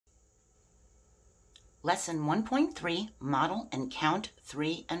Lesson 1.3, Model and Count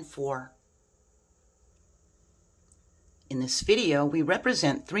 3 and 4. In this video, we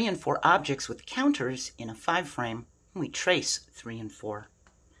represent 3 and 4 objects with counters in a 5 frame, and we trace 3 and 4.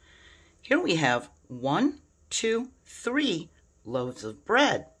 Here we have 1, 2, 3 loaves of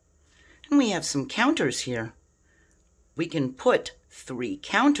bread, and we have some counters here. We can put 3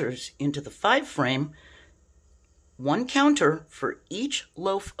 counters into the 5 frame, 1 counter for each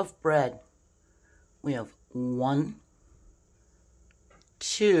loaf of bread. We have 1,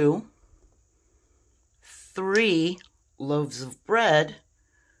 2, 3 loaves of bread.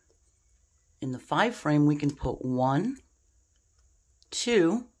 In the 5 frame, we can put 1,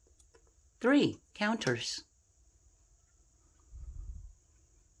 2, 3 counters.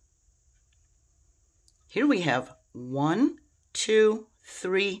 Here we have 1, 2,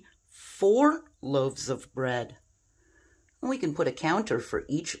 3, 4 loaves of bread. And we can put a counter for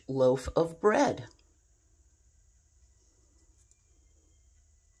each loaf of bread.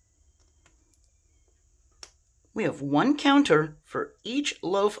 We have 1 counter for each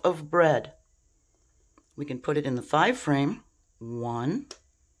loaf of bread. We can put it in the 5 frame. 1,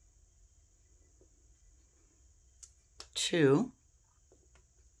 2,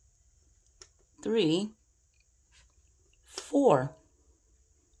 3, 4.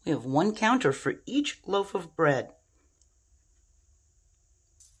 We have 1 counter for each loaf of bread.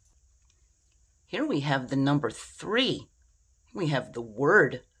 Here we have the number 3. We have the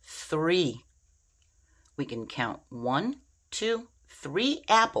word 3. We can count 1, 2, 3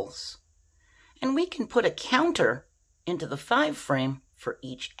 apples. And we can put a counter into the 5 frame for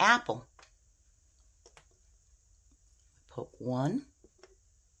each apple. Put 1,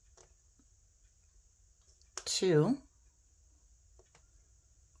 2,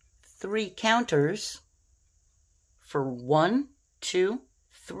 3 counters for 1, 2,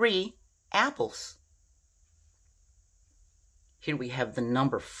 3 apples. Here we have the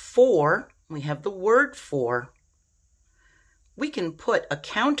number 4. We have the word 4. We can put a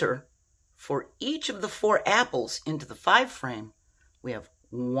counter for each of the 4 apples into the 5 frame. We have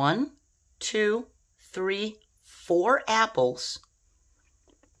 1, 2, 3, 4 apples.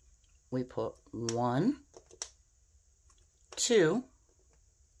 We put 1, 2,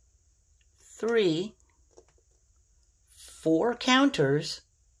 3, 4 counters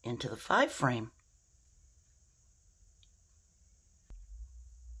into the 5 frame.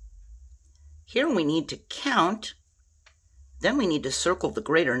 Here we need to count, then we need to circle the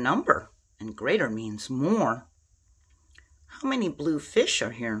greater number, and greater means more. How many blue fish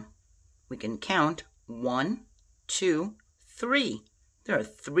are here? We can count 1, 2, 3. There are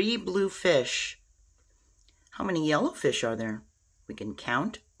 3 blue fish. How many yellow fish are there? We can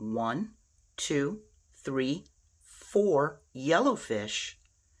count 1, 2, 3, 4 yellow fish.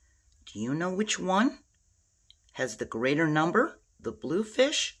 Do you know which one has the greater number? The blue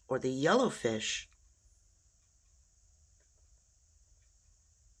fish or the yellow fish?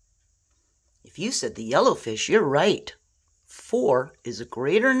 If you said the yellow fish, you're right. 4 is a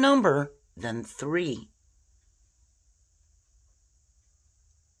greater number than 3.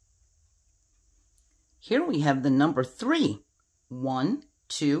 Here we have the number 3. 1,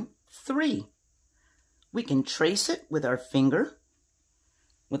 2, 3. We can trace it with our finger.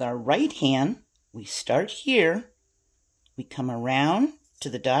 With our right hand, we start here. We come around to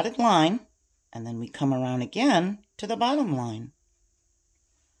the dotted line, and then we come around again to the bottom line.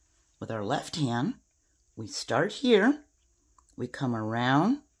 With our left hand, we start here, we come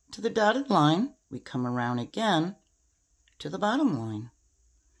around to the dotted line, we come around again to the bottom line.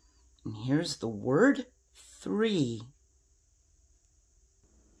 And here's the word 3.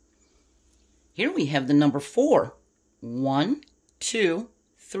 Here we have the number 4. 1, 2,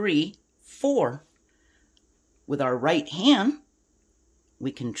 3, 4. With our right hand,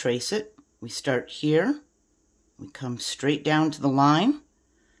 we can trace it. We start here, we come straight down to the line,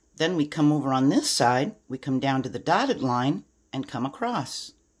 then we come over on this side, we come down to the dotted line and come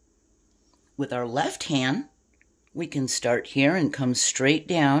across. With our left hand, we can start here and come straight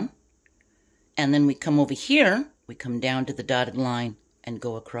down, and then we come over here, we come down to the dotted line and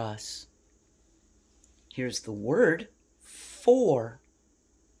go across. Here's the word 4.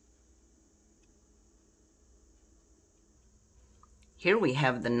 Here we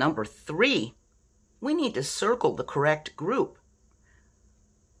have the number 3. We need to circle the correct group.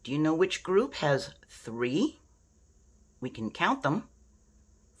 Do you know which group has 3? We can count them.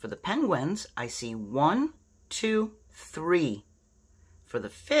 For the penguins, I see 1, 2, 3. For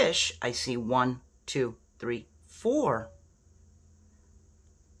the fish, I see 1, 2, 3, 4.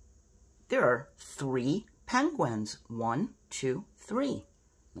 There are 3 penguins. 1, 2, 3.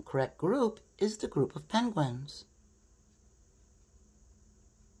 The correct group is the group of penguins.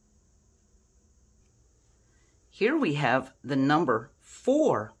 Here we have the number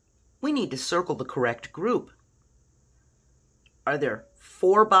 4. We need to circle the correct group. Are there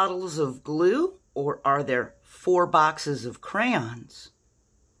 4 bottles of glue or are there 4 boxes of crayons?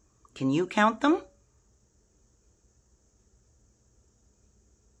 Can you count them?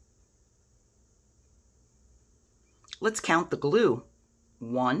 Let's count the glue.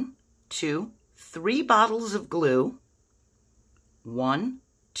 1, 2, 3 bottles of glue. 1,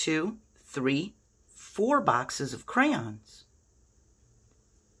 2, 3, 4 boxes of crayons.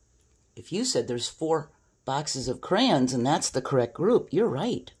 If you said there's 4 boxes of crayons and that's the correct group, you're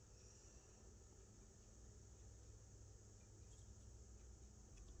right.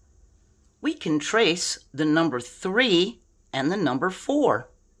 We can trace the number 3 and the number 4.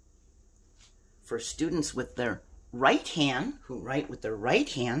 For students with their right hand, who write with their right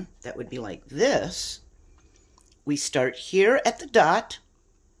hand, that would be like this. We start here at the dot,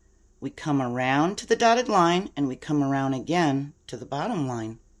 we come around to the dotted line, and we come around again to the bottom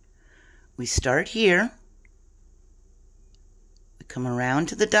line. We start here, we come around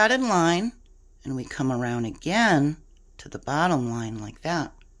to the dotted line, and we come around again to the bottom line like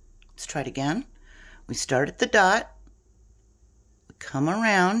that. Let's try it again. We start at the dot, we come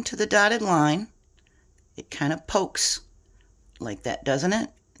around to the dotted line. It kind of pokes like that, doesn't it?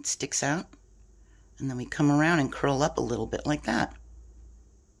 It sticks out. And then we come around and curl up a little bit like that.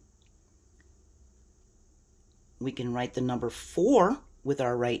 We can write the number 4 with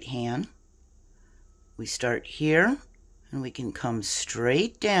our right hand. We start here and we can come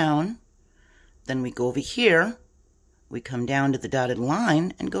straight down. Then we go over here. We come down to the dotted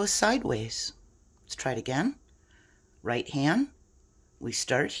line and go sideways. Let's try it again. Right hand. We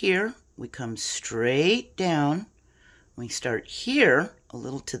start here. We come straight down. We start here a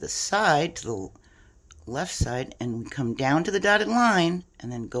little to the side, to the left side, and we come down to the dotted line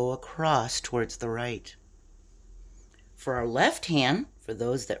and then go across towards the right. For our left hand, for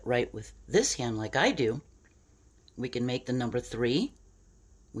those that write with this hand like I do, we can make the number 3.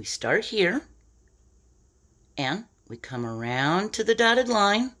 We start here and we come around to the dotted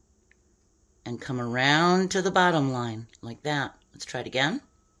line and come around to the bottom line like that. Let's try it again.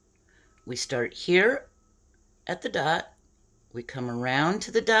 We start here at the dot, we come around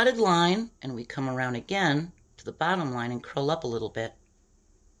to the dotted line, and we come around again to the bottom line and curl up a little bit.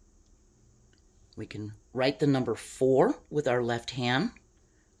 We can write the number 4 with our left hand.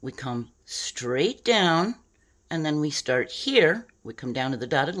 We come straight down, and then we start here, we come down to the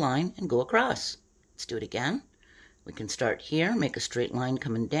dotted line and go across. Let's do it again. We can start here, make a straight line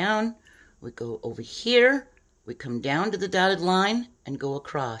coming down, we go over here, we come down to the dotted line and go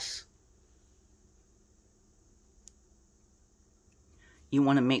across. You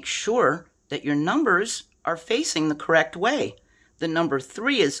want to make sure that your numbers are facing the correct way. The number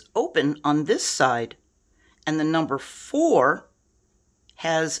 3 is open on this side, and the number 4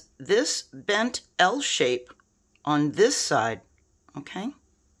 has this bent L shape on this side, okay?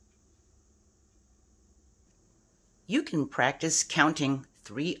 You can practice counting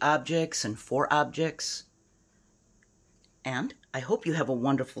 3 objects and 4 objects. And I hope you have a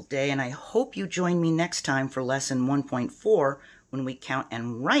wonderful day, and I hope you join me next time for lesson 1.4 when we count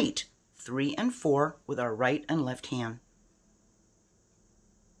and write 3 and 4 with our right and left hand.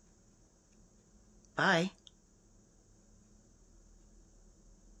 Bye.